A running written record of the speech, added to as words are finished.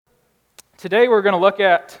Today we're going to look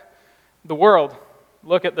at the world,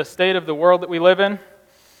 look at the state of the world that we live in,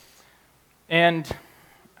 and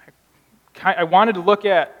I wanted to look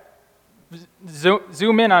at,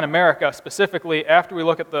 zoom in on America specifically after we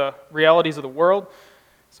look at the realities of the world.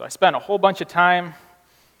 So I spent a whole bunch of time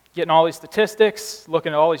getting all these statistics,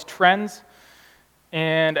 looking at all these trends,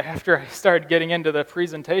 and after I started getting into the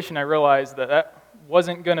presentation, I realized that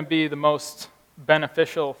wasn't going to be the most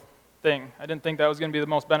beneficial thing. I didn't think that was going to be the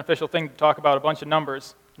most beneficial thing to talk about a bunch of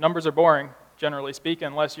numbers. Numbers are boring, generally speaking,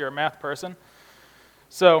 unless you're a math person.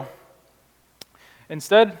 So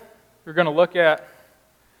instead, we're going to look at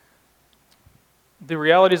the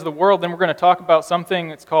realities of the world, then we're going to talk about something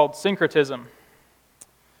that's called syncretism.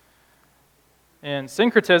 And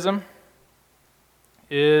syncretism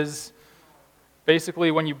is basically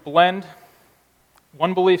when you blend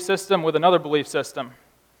one belief system with another belief system.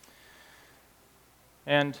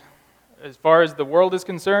 And as far as the world is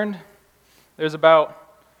concerned, there's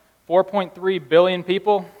about 4.3 billion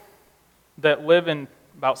people that live in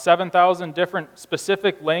about 7,000 different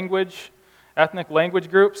specific ethnic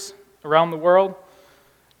language groups around the world,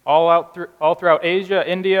 all throughout Asia,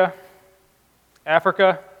 India,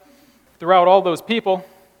 Africa. Throughout all those people,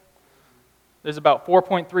 there's about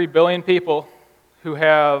 4.3 billion people who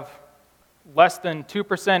have less than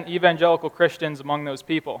 2% evangelical Christians among those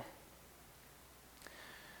people.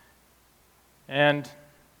 And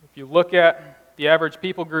if you look at the average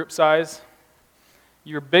people group size,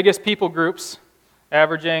 your biggest people groups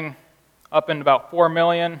averaging up in about 4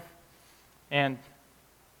 million and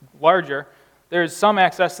larger, there's some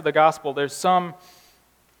access to the gospel. There's some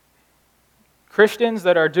Christians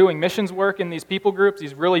that are doing missions work in these people groups,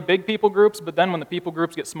 these really big people groups, but then when the people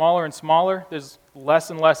groups get smaller and smaller, there's less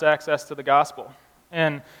and less access to the gospel.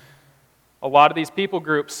 And a lot of these people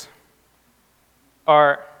groups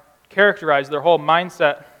are characterized, their whole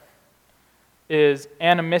mindset is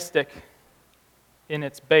animistic in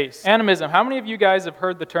its base. Animism. How many of you guys have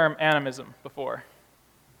heard the term animism before?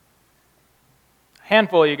 A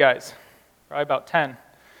handful of you guys, probably about 10.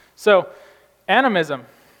 So, animism.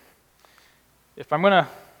 If I'm going to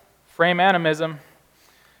frame animism,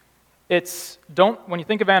 when you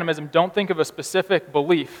think of animism, don't think of a specific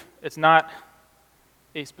belief. It's not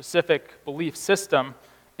a specific belief system.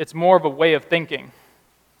 It's more of a way of thinking.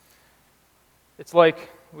 It's like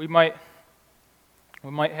we might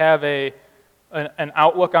have an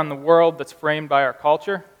outlook on the world that's framed by our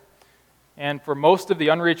culture. And for most of the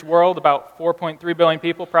unreached world, about 4.3 billion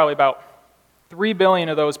people, probably about 3 billion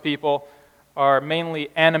of those people are mainly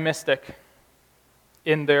animistic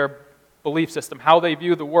in their belief system, how they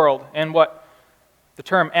view the world. And what the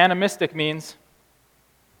term animistic means,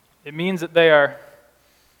 it means that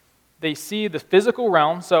they see the physical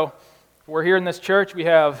realm. So if we're here in this church, we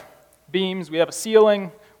have beams, we have a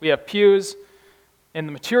ceiling, we have pews. In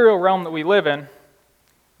the material realm that we live in,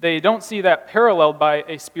 they don't see that paralleled by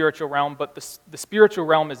a spiritual realm, but the spiritual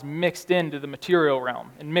realm is mixed into the material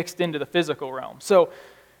realm and mixed into the physical realm. So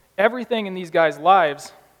everything in these guys'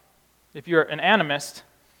 lives, if you're an animist,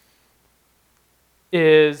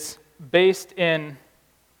 is based in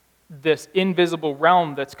this invisible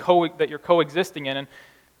realm that you're coexisting in.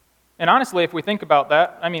 And honestly, if we think about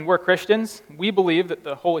that, I mean, we're Christians. We believe that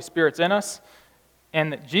the Holy Spirit's in us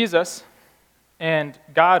and that Jesus and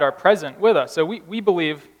God are present with us. So we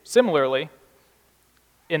believe similarly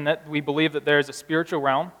in that we believe that there's a spiritual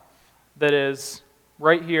realm that is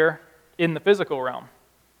right here in the physical realm.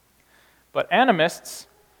 But animists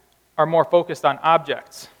are more focused on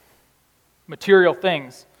objects, material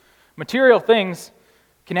things. Material things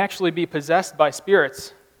can actually be possessed by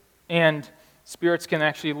spirits, and spirits can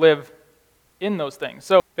actually live in those things.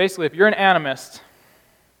 So basically, if you're an animist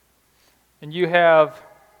and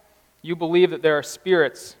you believe that there are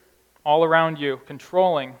spirits all around you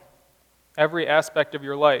controlling every aspect of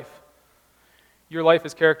your life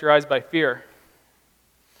is characterized by fear.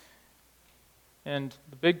 And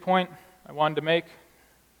the big point I wanted to make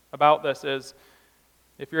about this is,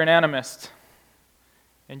 if you're an animist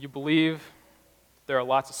and you believe there are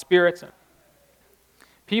lots of spirits,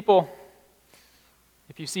 people,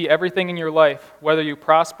 if you see everything in your life, whether you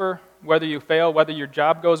prosper, whether you fail, whether your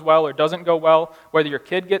job goes well or doesn't go well, whether your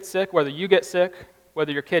kid gets sick, whether you get sick,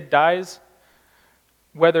 whether your kid dies,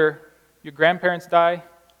 whether your grandparents die,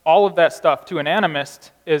 all of that stuff to an animist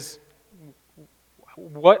is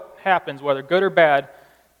what happens, whether good or bad,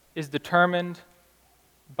 is determined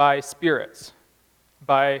by spirits,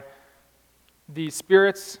 by the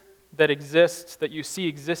spirits that exist, that you see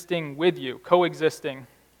existing with you, coexisting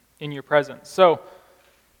in your presence. So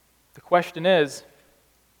the question is,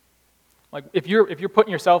 like, if you're putting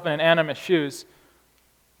yourself in an animist's shoes,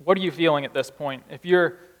 What are you feeling at this point? If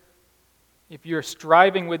you're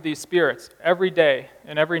striving with these spirits every day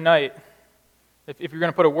and every night, if you're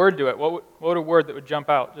going to put a word to it, what would a word that would jump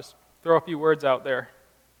out? Just throw a few words out there.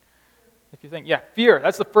 If you think, yeah, fear.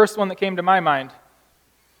 That's the first one that came to my mind,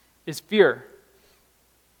 is fear.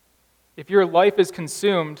 If your life is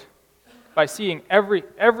consumed by seeing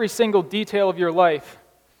every single detail of your life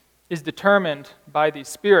is determined by these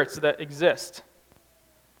spirits that exist,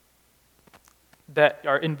 that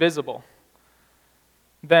are invisible,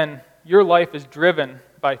 then your life is driven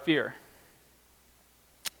by fear.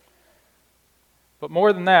 But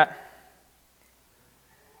more than that,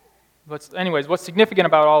 what's significant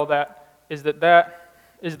about all of that is that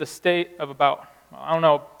is the state of about,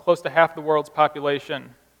 close to half the world's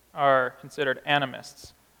population are considered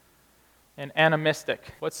animists and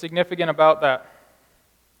animistic. What's significant about that?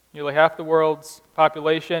 Nearly half the world's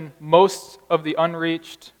population, most of the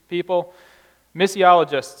unreached people,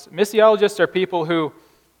 missiologists. Missiologists are people who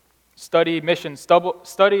study missions,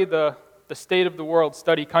 study the state of the world,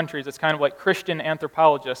 study countries. It's kind of like Christian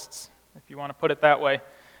anthropologists, if you want to put it that way.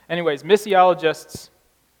 Anyways, missiologists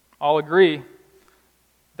all agree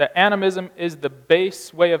that animism is the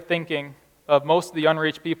base way of thinking of most of the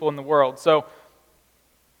unreached people in the world. So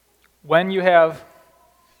when you have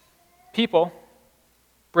people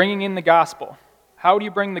bringing in the gospel, how do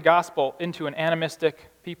you bring the gospel into an animistic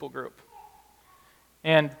people group?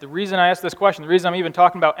 And the reason I ask this question, the reason I'm even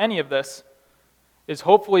talking about any of this, is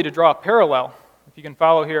hopefully to draw a parallel, if you can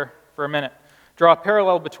follow here for a minute, draw a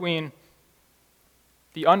parallel between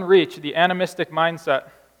the unreached, the animistic mindset,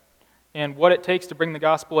 and what it takes to bring the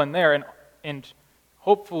gospel in there, and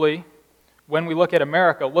hopefully, when we look at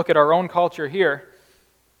America, look at our own culture here,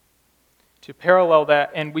 to parallel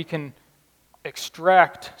that, and we can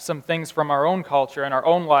extract some things from our own culture and our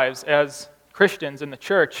own lives as Christians in the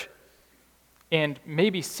church, and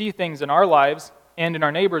maybe see things in our lives and in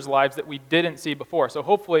our neighbors' lives that we didn't see before. So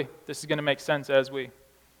hopefully this is going to make sense as we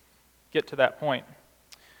get to that point.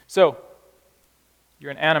 So,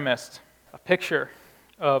 you're an animist, a picture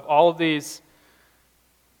of all of these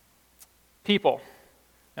people.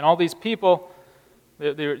 And all these people,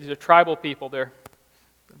 these are tribal people. They're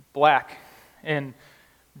black and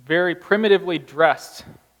very primitively dressed.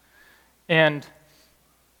 And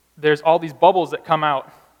there's all these bubbles that come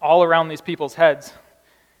out all around these people's heads.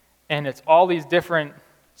 And it's all these different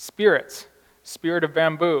spirits. Spirit of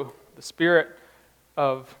bamboo, the spirit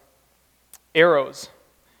of arrows,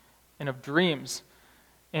 and of dreams,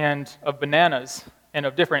 and of bananas, and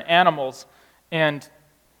of different animals. And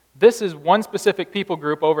this is one specific people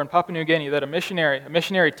group over in Papua New Guinea that a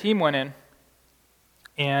missionary team went in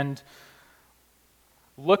and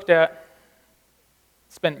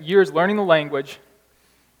spent years learning the language,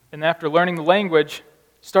 and after learning the language,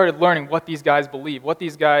 started learning what these guys believe, what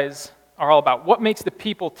these guys are all about, what makes the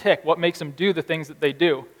people tick, what makes them do the things that they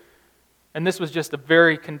do. And this was just a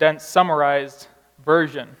very condensed, summarized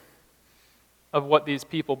version of what these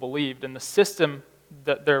people believed and the system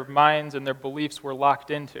that their minds and their beliefs were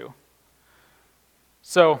locked into.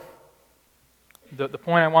 So, the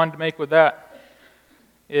point I wanted to make with that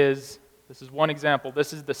is, this is one example.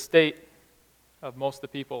 This is the state of most of the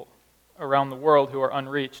people around the world who are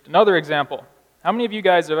unreached. Another example. How many of you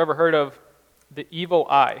guys have ever heard of the evil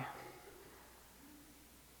eye?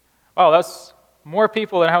 Wow, that's more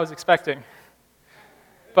people than I was expecting.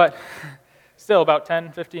 But still about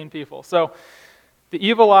 10, 15 people. So, the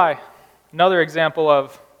evil eye, another example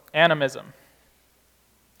of animism.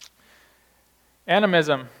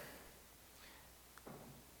 Animism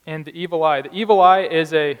and the evil eye. The evil eye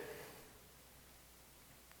is I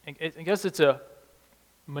guess it's a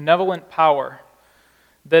malevolent power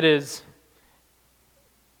that is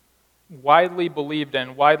widely believed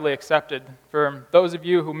in, widely accepted. For those of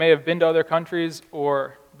you who may have been to other countries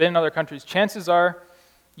or been in other countries, chances are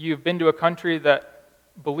you've been to a country that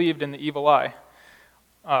believed in the evil eye.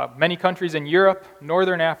 Many countries in Europe,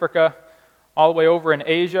 Northern Africa, all the way over in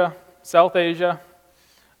Asia, South Asia,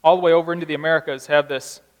 all the way over into the Americas have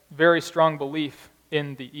this very strong belief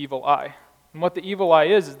in the evil eye. And what the evil eye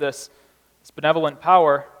is this benevolent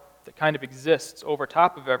power that kind of exists over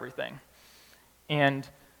top of everything. And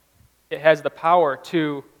it has the power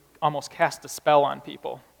to almost cast a spell on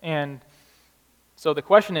people. And so the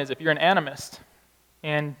question is, if you're an animist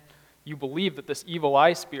and you believe that this evil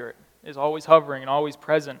eye spirit is always hovering and always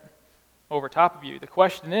present over top of you, the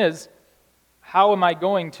question is, how am I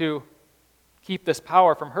going to keep this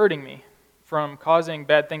power from hurting me, from causing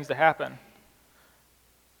bad things to happen?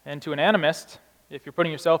 And to an animist, if you're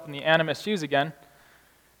putting yourself in the animist shoes again,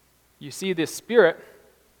 you see this spirit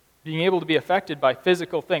being able to be affected by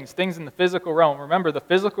physical things, things in the physical realm. Remember, the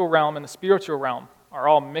physical realm and the spiritual realm are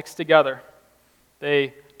all mixed together.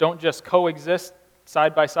 They don't just coexist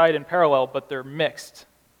side by side in parallel, but they're mixed.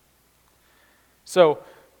 So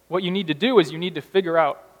what you need to do is you need to figure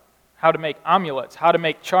out how to make amulets, how to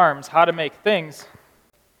make charms, how to make things.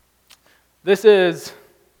 This is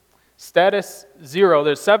status 0.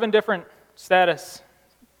 There's 7 different statuses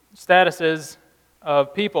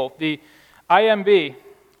of people. The IMB, I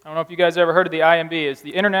don't know if you guys ever heard of the IMB, is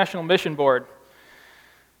the International Mission Board.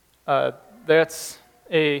 That's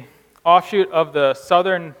a offshoot of the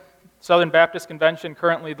Southern Baptist Convention,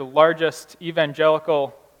 currently the largest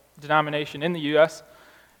evangelical denomination in the U.S.,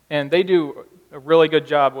 and they do a really good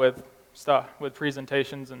job with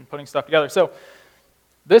presentations and putting stuff together. So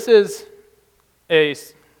this is a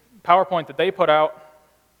PowerPoint that they put out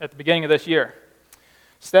at the beginning of this year.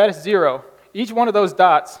 Status 0, each one of those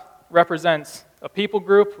dots represents a people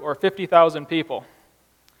group or 50,000 people.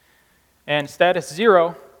 And status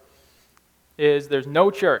 0 is there's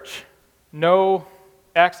no church, no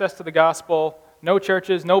access to the gospel, no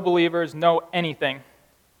churches, no believers, no anything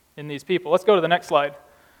in these people. Let's go to the next slide.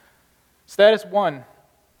 Status 1,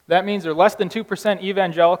 that means they're less than 2%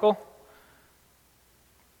 evangelical,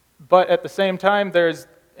 but at the same time there's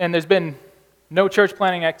been no church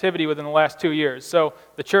planting activity within the last 2 years. So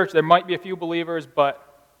the church, there might be a few believers, but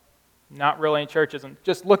not really any churches. And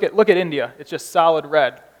just look at India. It's just solid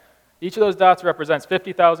red. Each of those dots represents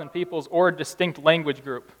 50,000 peoples or a distinct language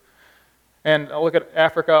group. And I'll look at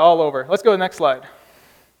Africa all over. Let's go to the next slide.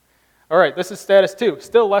 All right, this is status 2.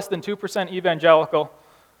 Still less than 2% evangelical,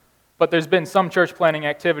 but there's been some church planting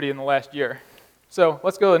activity in the last year. So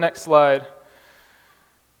let's go to the next slide.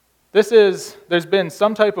 There's been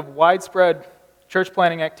some type of widespread church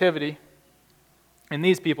planting activity in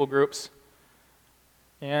these people groups.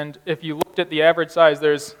 And if you looked at the average size,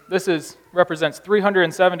 represents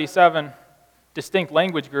 377 distinct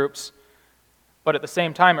language groups, but at the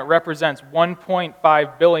same time it represents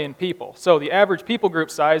 1.5 billion people. So the average people group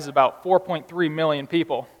size is about 4.3 million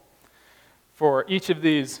people for each of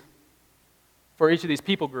these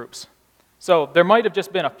people groups. So there might have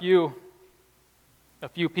just been a few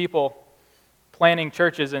people planning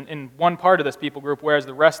churches in one part of this people group, whereas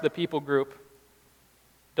the rest of the people group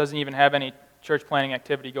doesn't even have any church planting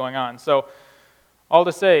activity going on. So all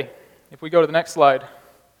to say, if we go to the next slide,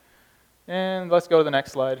 and let's go to the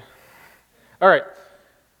next slide. All right,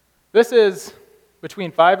 this is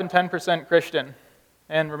between 5 and 10% Christian.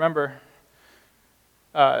 And remember,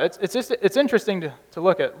 it's interesting to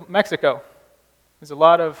look at Mexico. There's a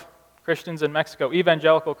lot of Christians in Mexico,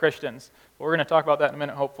 evangelical Christians. We're going to talk about that in a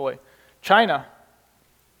minute, hopefully. China,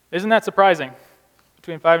 isn't that surprising?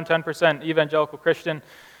 Between 5 and 10% evangelical Christian.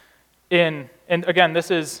 And again,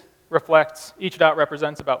 reflects, each dot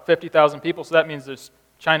represents about 50,000 people, so that means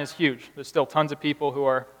China's huge. There's still tons of people who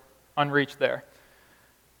are unreached there.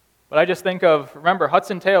 But I just think of, remember,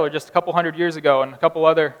 Hudson Taylor just a couple hundred years ago and a couple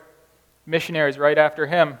other missionaries right after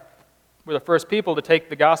him were the first people to take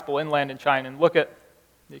the gospel inland in China, and look at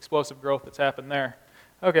the explosive growth that's happened there.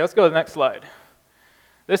 Okay, let's go to the next slide.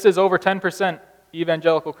 This is over 10%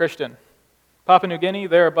 evangelical Christian. Papua New Guinea,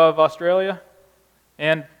 they're above Australia,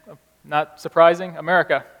 and not surprising,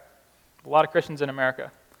 America. A lot of Christians in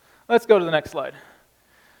America. Let's go to the next slide.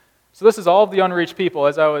 So this is all of the unreached people,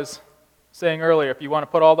 as I was saying earlier. If you want to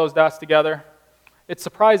put all those dots together, it's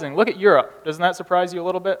surprising. Look at Europe. Doesn't that surprise you a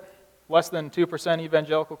little bit? Less than 2%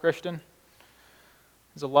 evangelical Christian.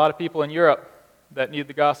 There's a lot of people in Europe that need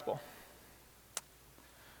the gospel.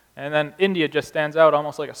 And then India just stands out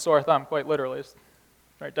almost like a sore thumb, quite literally. It's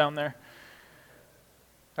right down there.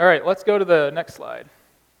 All right, let's go to the next slide.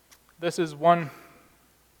 This is one,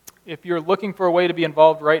 if you're looking for a way to be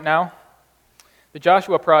involved right now, the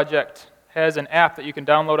Joshua Project has an app that you can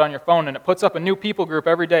download on your phone, and it puts up a new people group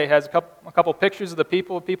every day. It has a couple pictures of the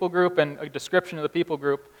people group and a description of the people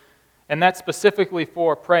group, and that's specifically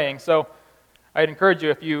for praying. So I'd encourage you,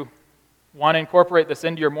 if you want to incorporate this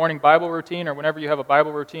into your morning Bible routine or whenever you have a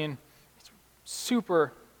Bible routine, it's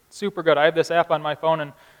super, super good. I have this app on my phone,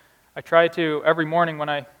 and I try to, every morning when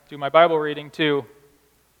I do my Bible reading, to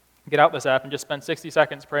get out this app and just spend 60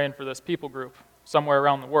 seconds praying for this people group somewhere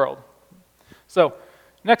around the world. So,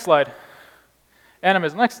 next slide.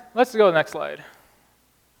 Animism. Let's go to the next slide.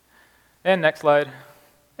 And next slide.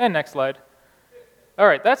 And next slide. All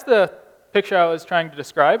right, that's the picture I was trying to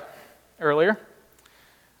describe earlier.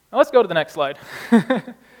 Now let's go to the next slide.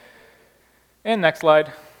 And next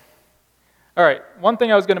slide. All right, one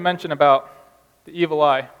thing I was going to mention about the evil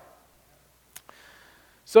eye.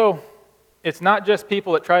 So, it's not just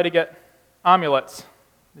people that try to get amulets.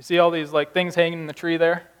 You see all these things hanging in the tree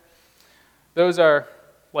there? those are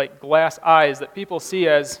like glass eyes that people see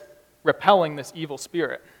as repelling this evil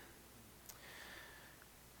spirit.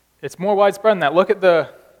 It's more widespread than that. Look at the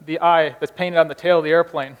eye that's painted on the tail of the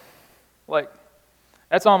airplane. Like,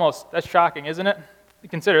 that's shocking, isn't it?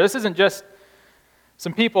 Consider, this isn't just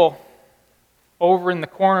some people over in the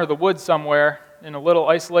corner of the woods somewhere in a little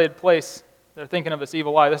isolated place that are thinking of this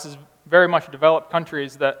evil eye. This is very much developed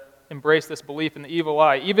countries that embrace this belief in the evil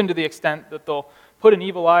eye, even to the extent that they'll put an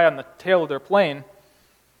evil eye on the tail of their plane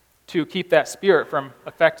to keep that spirit from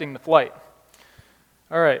affecting the flight.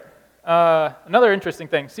 All right. Another interesting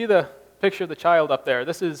thing. See the picture of the child up there?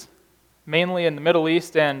 This is mainly in the Middle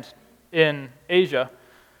East and in Asia.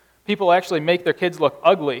 People actually make their kids look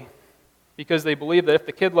ugly because they believe that if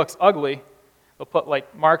the kid looks ugly, they'll put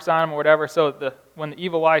like marks on them or whatever, so that when the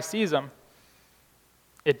evil eye sees them,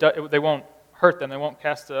 they won't hurt them. They won't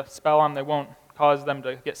cast a spell on them. They won't cause them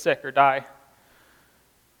to get sick or die.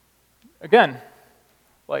 Again,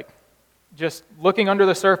 like just looking under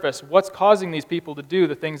the surface, what's causing these people to do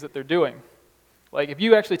the things that they're doing? Like if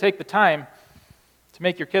you actually take the time to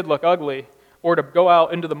make your kid look ugly or to go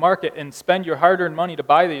out into the market and spend your hard-earned money to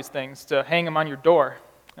buy these things, to hang them on your door.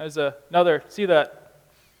 There's see that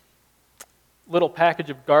little package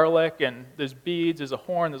of garlic, and there's beads, there's a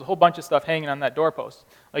horn, there's a whole bunch of stuff hanging on that doorpost.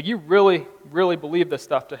 Like you really, really believe this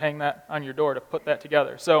stuff to hang that on your door, to put that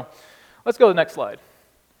together. So let's go to the next slide.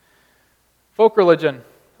 Folk religion.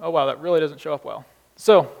 Oh wow, that really doesn't show up well.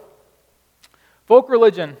 So folk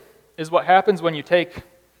religion is what happens when you take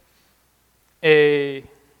a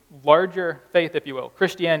larger faith, if you will,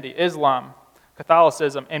 Christianity, Islam,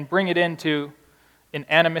 Catholicism, and bring it into an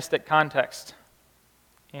animistic context.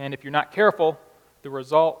 And if you're not careful, the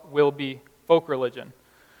result will be folk religion.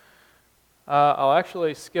 I'll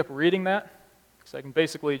actually skip reading that, because I can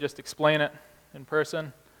basically just explain it in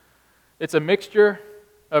person. It's a mixture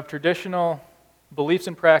of traditional beliefs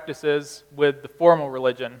and practices with the formal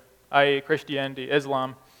religion, i.e. Christianity,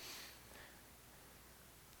 Islam.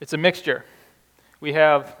 It's a mixture. We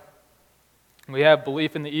have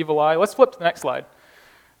belief in the evil eye. Let's flip to the next slide.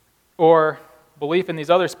 Or belief in these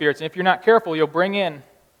other spirits. And if you're not careful, you'll bring in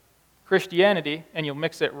Christianity and you'll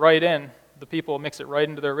mix it right in. The people mix it right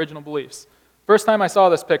into their original beliefs. First time I saw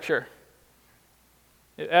this picture,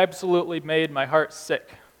 it absolutely made my heart sick.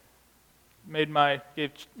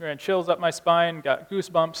 Ran chills up my spine, got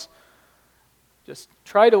goosebumps. Just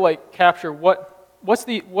try to capture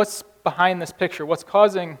what's behind this picture, what's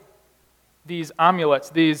causing these amulets,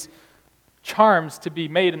 these charms to be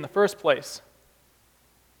made in the first place.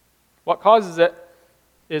 What causes it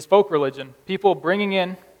is folk religion. People bringing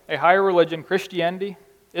in a higher religion, Christianity,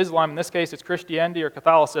 Islam, in this case it's Christianity or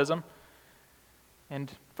Catholicism.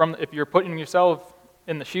 And if you're putting yourself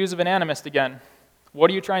in the shoes of an animist again, what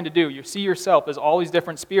are you trying to do? You see yourself as all these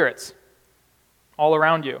different spirits all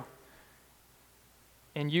around you.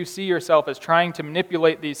 And you see yourself as trying to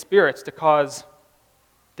manipulate these spirits to cause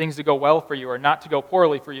things to go well for you or not to go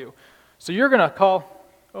poorly for you. So you're going to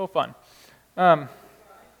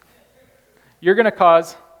you're going to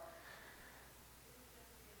cause,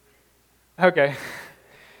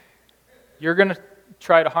 you're going to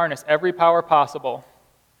try to harness every power possible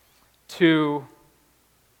to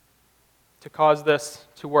cause this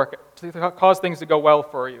to work, to cause things to go well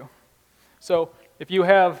for you. So if you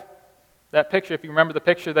have that picture, if you remember the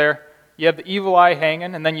picture there, you have the evil eye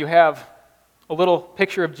hanging, and then you have a little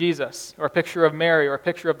picture of Jesus, or a picture of Mary, or a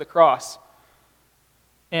picture of the cross.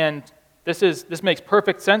 And this makes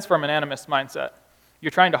perfect sense from an animist mindset.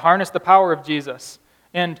 You're trying to harness the power of Jesus.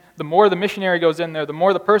 And the more the missionary goes in there, the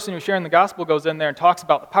more the person who's sharing the gospel goes in there and talks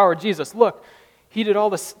about the power of Jesus. Look, he did all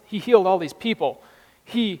this, he healed all these people.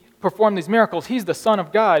 He performed these miracles. He's the Son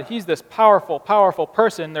of God. He's this powerful, powerful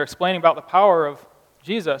person. They're explaining about the power of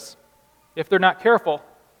Jesus. If they're not careful,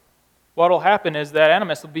 what will happen is that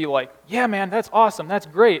animist will be like, yeah, man, that's awesome. That's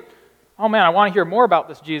great. Oh, man, I want to hear more about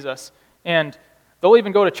this Jesus. And they'll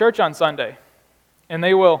even go to church on Sunday. And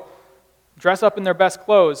they will dress up in their best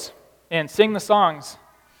clothes and sing the songs.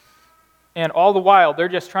 And all the while, they're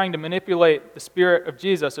just trying to manipulate the spirit of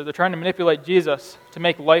Jesus, or they're trying to manipulate Jesus to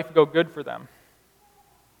make life go good for them.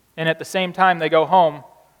 And at the same time, they go home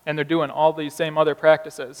and they're doing all these same other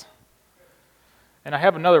practices. And I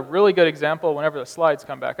have another really good example whenever the slides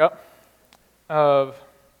come back up of,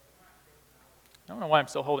 I don't know why I'm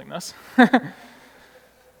still holding this.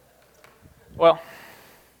 Well,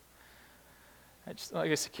 I just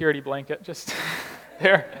like a security blanket just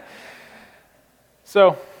there.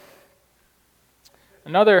 So,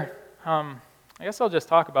 another, I guess I'll just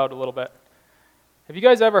talk about it a little bit. Have you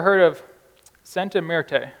guys ever heard of Santa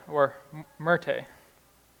Muerte or Muerte?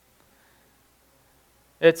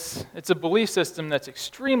 It's a belief system that's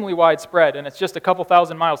extremely widespread, and it's just a couple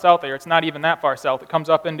thousand miles south there. It's not even that far south. It comes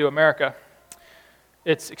up into America.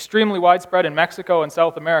 It's extremely widespread in Mexico and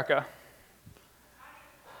South America.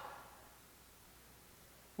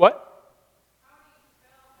 What?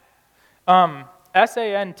 Santamuerta,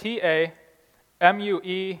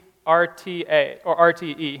 or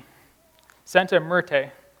RTE. Santa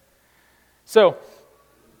Muerte. So,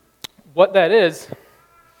 what that is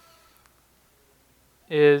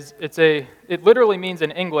it literally means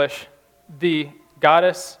in English, the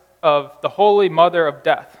goddess of the Holy Mother of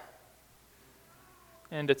Death.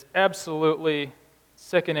 And it's absolutely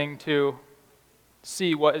sickening to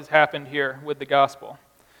see what has happened here with the gospel.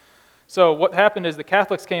 So what happened is the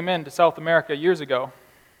Catholics came into South America years ago,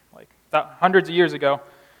 like hundreds of years ago,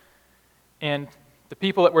 and the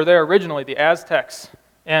people that were there originally, the Aztecs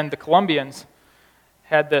and the Colombians,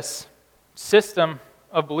 had this system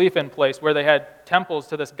of belief in place where they had temples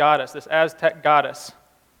to this goddess, this Aztec goddess.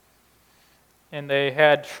 And they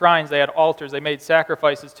had shrines, they had altars, they made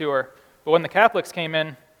sacrifices to her. But when the Catholics came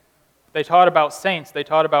in, they taught about saints, they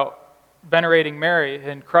taught about venerating Mary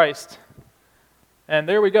and Christ. And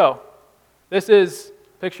there we go. This is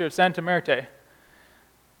a picture of Santa Muerte.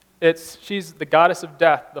 She's the goddess of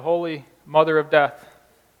death, the Holy Mother of Death.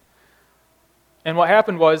 And what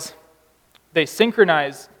happened was they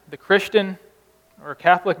synchronized the Christian or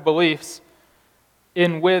Catholic beliefs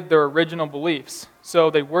in with their original beliefs.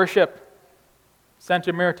 So they worship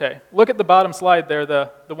Santa Muerte. Look at the bottom slide there,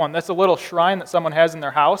 the one. That's a little shrine that someone has in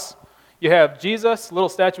their house. You have Jesus, little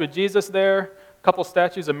statue of Jesus there, a couple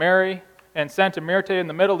statues of Mary, and Santa Muerte in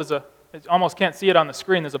the middle. You almost can't see it on the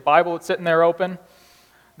screen. There's a Bible that's sitting there open.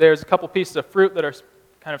 There's a couple pieces of fruit that are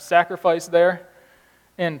kind of sacrificed there.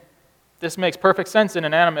 And this makes perfect sense in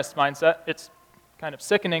an animist mindset. It's kind of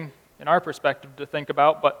sickening in our perspective to think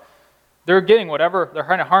about, but they're getting they're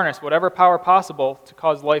trying to harness whatever power possible to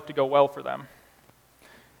cause life to go well for them.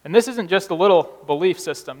 And this isn't just a little belief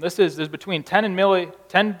system. There's between 10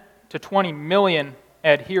 to 20 million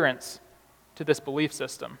adherents to this belief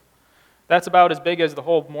system. That's about as big as the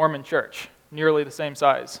whole Mormon church, nearly the same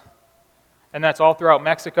size. And that's all throughout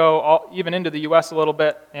Mexico, even into the U.S. a little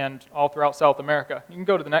bit, and all throughout South America. You can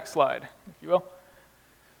go to the next slide, if you will.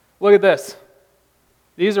 Look at this.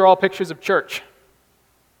 These are all pictures of church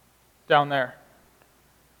down there.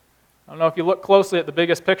 I don't know if you look closely at the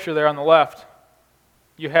biggest picture there on the left.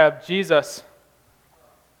 You have Jesus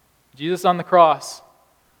on the cross,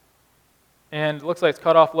 and it looks like it's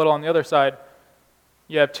cut off a little on the other side.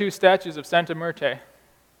 You have two statues of Santa Muerte,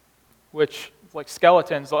 which is like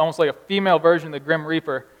skeletons, almost like a female version of the Grim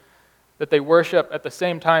Reaper, that they worship at the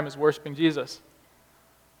same time as worshiping Jesus.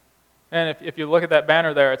 And if you look at that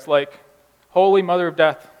banner there, it's like, Holy Mother of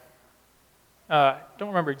Death, don't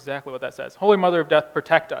remember exactly what that says. Holy Mother of Death,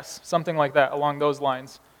 protect us. Something like that, along those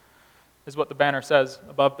lines, is what the banner says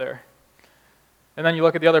above there. And then you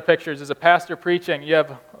look at the other pictures. There's a pastor preaching.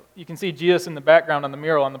 You can see Jesus in the background on the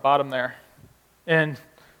mural on the bottom there. And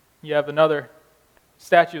you have another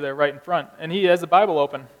statue there right in front. And he has the Bible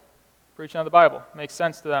open, preaching on the Bible. Makes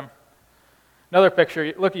sense to them. Another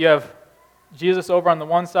picture. Look, you have Jesus over on the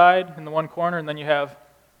one side in the one corner, and then you have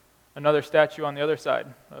another statue on the other side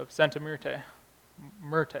of Santa Muerte.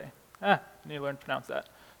 I need to learn to pronounce that.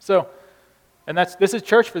 So, and this is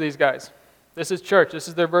church for these guys. This is church. This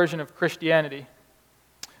is their version of Christianity.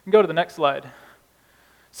 You can go to the next slide.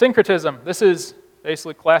 Syncretism. This is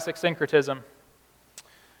basically classic syncretism.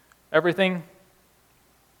 Everything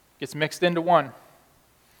gets mixed into one.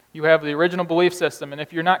 You have the original belief system, and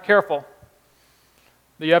if you're not careful,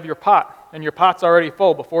 you have your pot, and your pot's already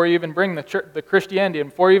full before you even bring the Christianity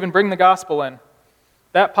and before you even bring the gospel in.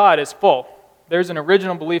 That pot is full. There's an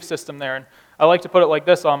original belief system there, and I like to put it like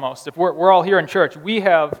this almost. If we're all here in church, we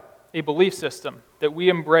have a belief system that we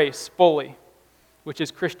embrace fully, which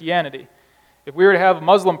is Christianity. If we were to have a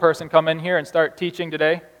Muslim person come in here and start teaching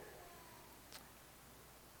today,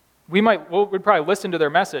 we'd probably listen to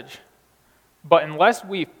their message, but unless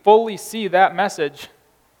we fully see that message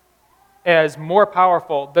as more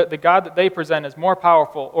powerful, the God that they present as more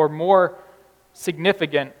powerful or more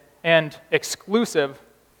significant and exclusive,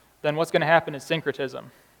 then what's going to happen is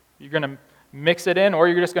syncretism. You're going to mix it in or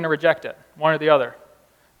you're just going to reject it, one or the other.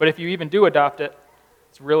 But if you even do adopt it,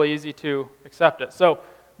 it's really easy to accept it. So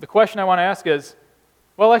the question I want to ask is,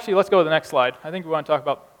 well, actually, let's go to the next slide. I think we want to talk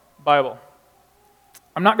about Bible.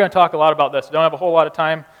 I'm not going to talk a lot about this. I don't have a whole lot of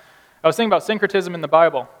time. I was thinking about syncretism in the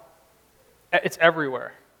Bible. It's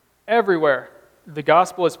everywhere. Everywhere, the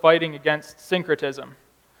gospel is fighting against syncretism.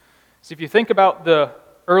 So if you think about the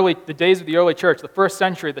days of the early church, the first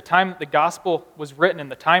century, the time that the gospel was written in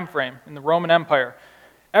the time frame in the Roman Empire,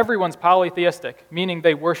 Everyone's polytheistic, meaning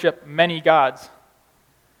they worship many gods.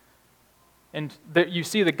 And you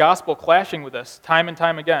see the gospel clashing with this time and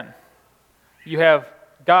time again. You have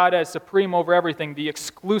God as supreme over everything, the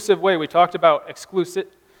exclusive way. We talked about the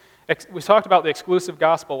exclusive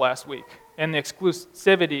gospel last week and the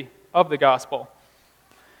exclusivity of the gospel.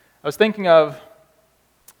 I was thinking of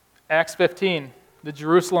Acts 15, the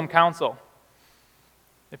Jerusalem Council.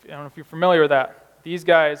 I don't know if you're familiar with that. These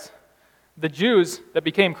guys, the Jews that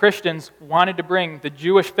became Christians, wanted to bring the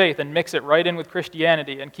Jewish faith and mix it right in with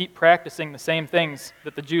Christianity and keep practicing the same things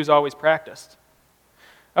that the Jews always practiced.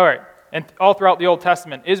 All right, and all throughout the Old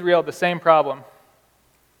Testament, Israel had the same problem.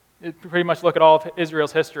 You pretty much look at all of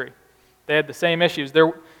Israel's history. They had the same issues.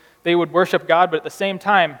 They would worship God, but at the same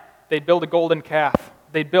time, they'd build a golden calf.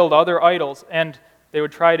 They'd build other idols, and they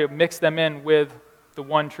would try to mix them in with the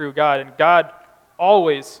one true God. And God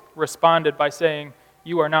always responded by saying,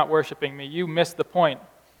 "You are not worshiping me. You missed the point."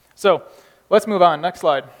 So let's move on. Next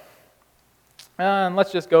slide. And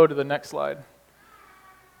let's just go to the next slide.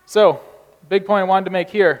 So, big point I wanted to make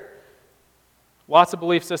here. Lots of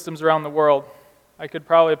belief systems around the world. I could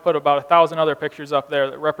probably put about 1,000 other pictures up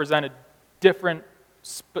there that represented different,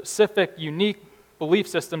 specific, unique belief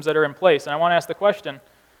systems that are in place. And I want to ask the question,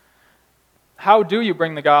 how do you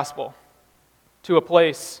bring the gospel to a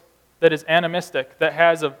place that is animistic, that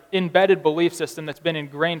has an embedded belief system that's been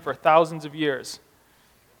ingrained for thousands of years,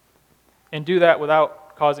 and do that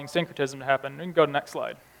without causing syncretism to happen? We can go to the next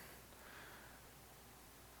slide.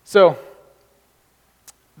 So,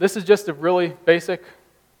 this is just a really basic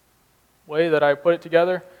way that I put it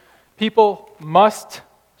together. People must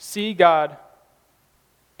see God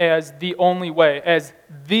as the only way, as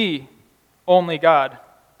the only God,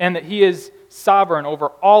 and that He is sovereign over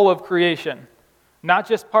all of creation, not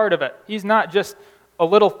just part of it. He's not just a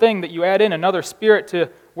little thing that you add in, another spirit to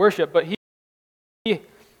worship, but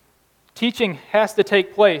teaching has to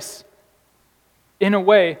take place in a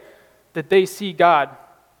way that they see God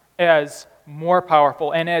as more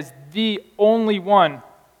powerful and as the only one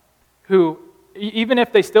who, even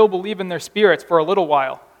if they still believe in their spirits for a little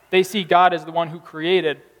while, they see God as the one who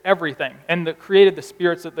created everything and that created the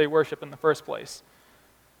spirits that they worship in the first place.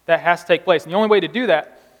 That has to take place. And the only way to do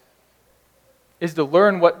that is to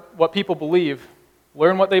learn what people believe,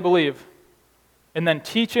 learn what they believe, and then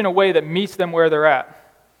teach in a way that meets them where they're at.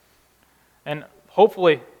 And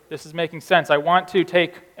hopefully this is making sense. I want to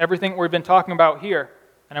take everything we've been talking about here,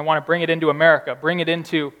 and I want to bring it into America, bring it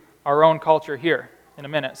into our own culture here in a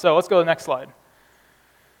minute. So let's go to the next slide.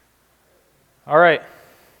 All right.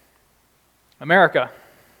 America.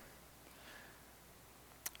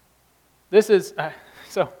 This is,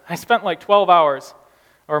 so I spent like 12 hours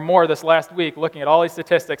or more this last week looking at all these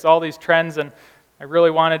statistics, all these trends, and I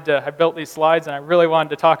built these slides, and I really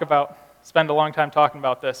wanted to spend a long time talking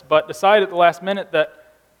about this, but decided at the last minute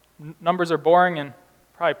that numbers are boring and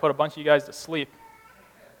probably put a bunch of you guys to sleep.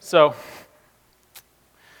 So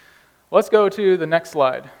let's go to the next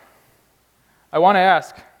slide. I want to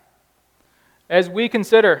ask, as we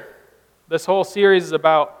consider this whole series is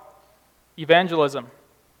about evangelism,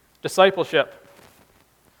 discipleship,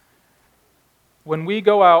 when we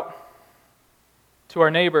go out to our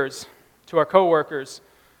neighbors, to our coworkers,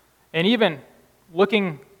 and even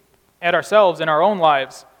looking at ourselves in our own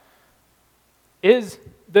lives, is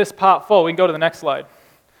this pot full? We can go to the next slide.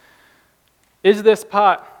 Is this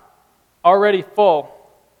pot already full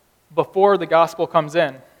before the gospel comes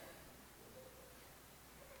in?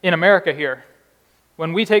 In America here,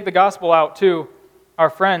 when we take the gospel out to our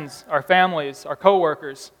friends, our families, our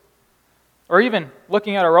coworkers, or even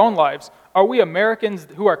looking at our own lives, are we Americans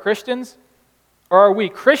who are Christians, or are we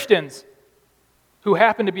Christians who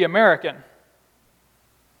happen to be American?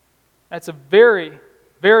 That's a very,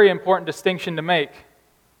 very important distinction to make.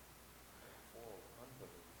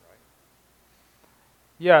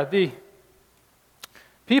 Yeah, the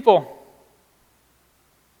people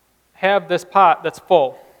have this pot that's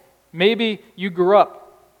full. Maybe you grew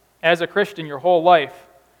up as a Christian your whole life,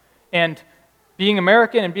 and being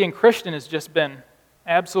American and being Christian has just been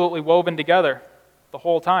absolutely woven together the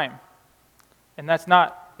whole time. And that's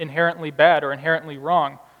not inherently bad or inherently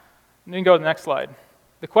wrong. And then go to the next slide.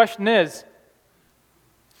 The question is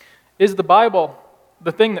the Bible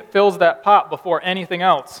the thing that fills that pot before anything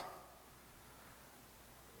else?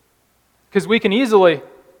 Because we can easily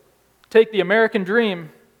take the American dream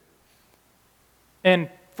and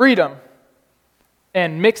freedom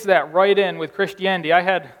and mix that right in with Christianity. I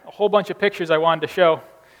had a whole bunch of pictures I wanted to show.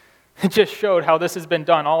 It just showed how this has been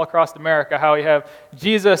done all across America, how you have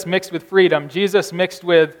Jesus mixed with freedom, Jesus mixed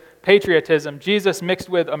with patriotism, Jesus mixed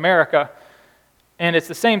with America. And it's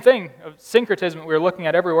the same thing of syncretism that we were looking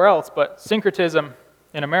at everywhere else, but syncretism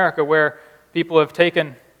in America, where people have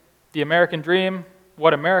taken the American dream,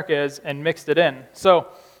 what America is, and mixed it in. So,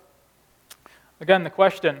 again, the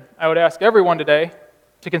question I would ask everyone today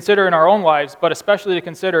to consider in our own lives, but especially to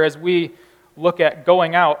consider as we look at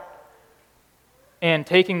going out and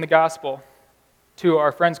taking the gospel to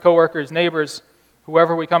our friends, coworkers, neighbors,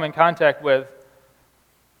 whoever we come in contact with,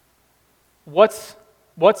 what's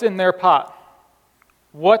in their pot?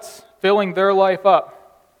 What's filling their life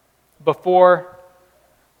up before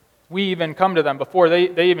we even come to them, before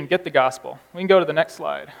they even get the gospel? We can go to the next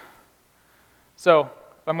slide. So,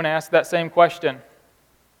 I'm going to ask that same question.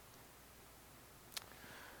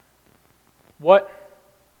 What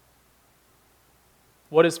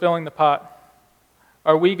is filling the pot?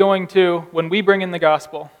 Are we going to, when we bring in the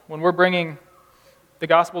gospel, when we're bringing the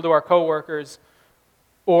gospel to our coworkers,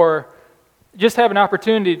 or just have an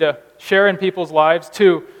opportunity to share in people's lives,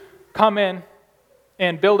 to come in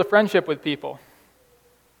and build a friendship with people?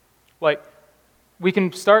 Like, we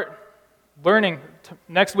can start learning.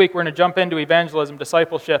 Next week we're going to jump into evangelism,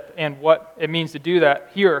 discipleship, and what it means to do that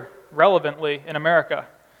here, relevantly, in America.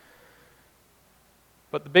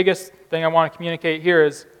 But the biggest thing I want to communicate here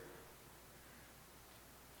is,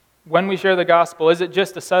 when we share the gospel, is it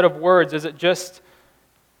just a set of words? Is it just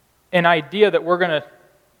an idea that we're going to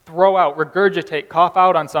throw out, regurgitate, cough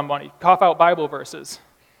out on somebody, cough out Bible verses?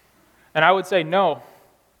 And I would say no.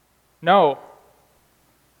 No.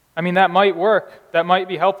 I mean, that might work. That might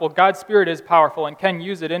be helpful. God's Spirit is powerful and can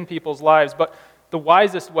use it in people's lives. But the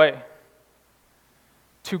wisest way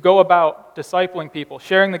to go about discipling people,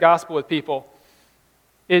 sharing the gospel with people,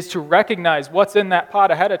 is to recognize what's in that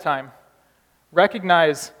pot ahead of time.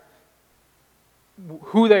 Recognize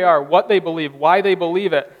who they are, what they believe, why they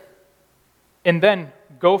believe it, and then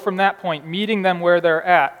go from that point, meeting them where they're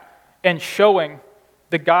at, and showing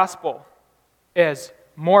the gospel as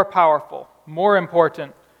more powerful, more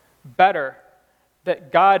important, better,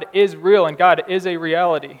 that God is real and God is a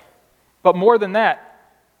reality. But more than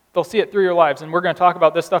that, they'll see it through your lives, and we're going to talk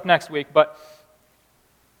about this stuff next week, but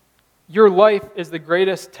your life is the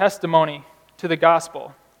greatest testimony to the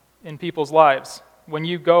gospel in people's lives when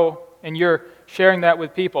you go and you're sharing that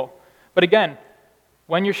with people. But again,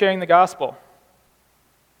 when you're sharing the gospel,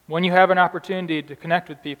 when you have an opportunity to connect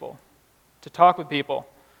with people, to talk with people,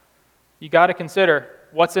 you got to consider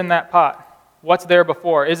what's in that pot. What's there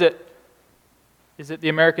before? Is it the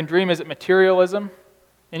American dream? Is it materialism?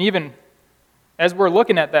 And even as we're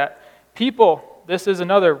looking at that, people, this is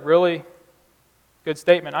another really good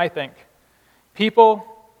statement, I think. People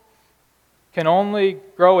can only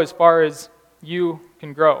grow as far as you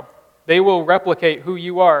can grow. They will replicate who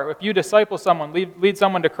you are. If you disciple someone, lead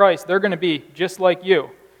someone to Christ, they're going to be just like you.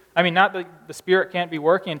 I mean, not that the Spirit can't be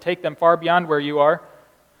working and take them far beyond where you are,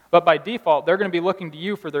 but by default, they're going to be looking to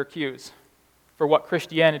you for their cues, for what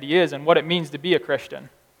Christianity is and what it means to be a Christian.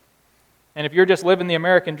 And if you're just living the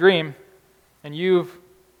American dream, and you've,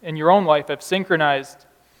 in your own life, have synchronized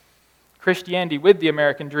Christianity with the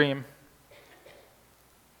American dream,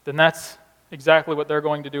 then that's exactly what they're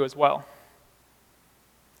going to do as well.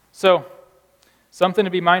 So, something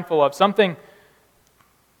to be mindful of, something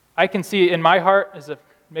I can see in my heart as a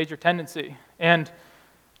major tendency. And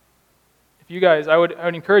if you guys, I would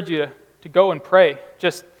encourage you to go and pray.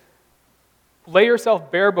 Just lay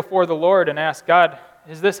yourself bare before the Lord and ask, God,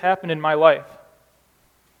 has this happened in my life?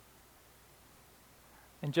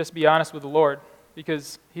 And just be honest with the Lord,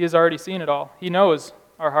 because He has already seen it all. He knows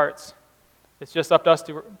our hearts. It's just up to us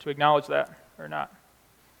to acknowledge that or not.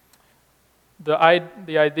 The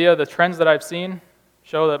idea, the trends that I've seen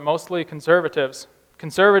show that mostly conservatives,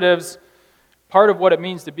 part of what it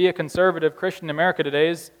means to be a conservative Christian in America today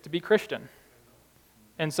is to be Christian.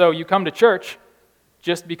 And so you come to church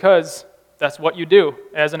just because that's what you do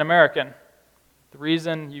as an American. The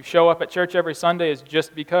reason you show up at church every Sunday is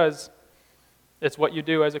just because it's what you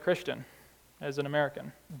do as a Christian, as an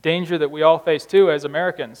American. Danger that we all face too as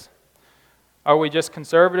Americans. Are we just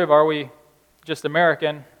conservative? Are we just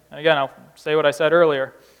American? And again, I'll say what I said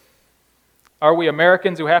earlier. Are we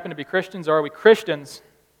Americans who happen to be Christians, or are we Christians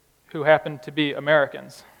who happen to be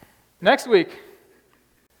Americans? Next week,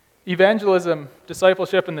 evangelism,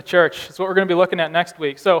 discipleship in the church is what we're going to be looking at next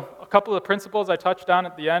week. So a couple of principles I touched on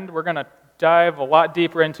at the end, we're going to dive a lot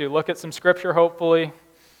deeper into. Look at some scripture, hopefully,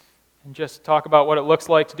 and just talk about what it looks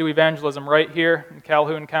like to do evangelism right here in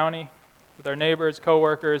Calhoun County with our neighbors,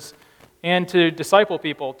 coworkers, and to disciple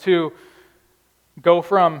people, to go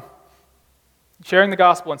from sharing the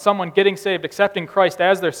gospel and someone getting saved, accepting Christ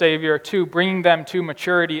as their Savior, to bringing them to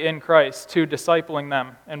maturity in Christ, to discipling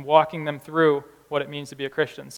them and walking them through what it means to be a Christian.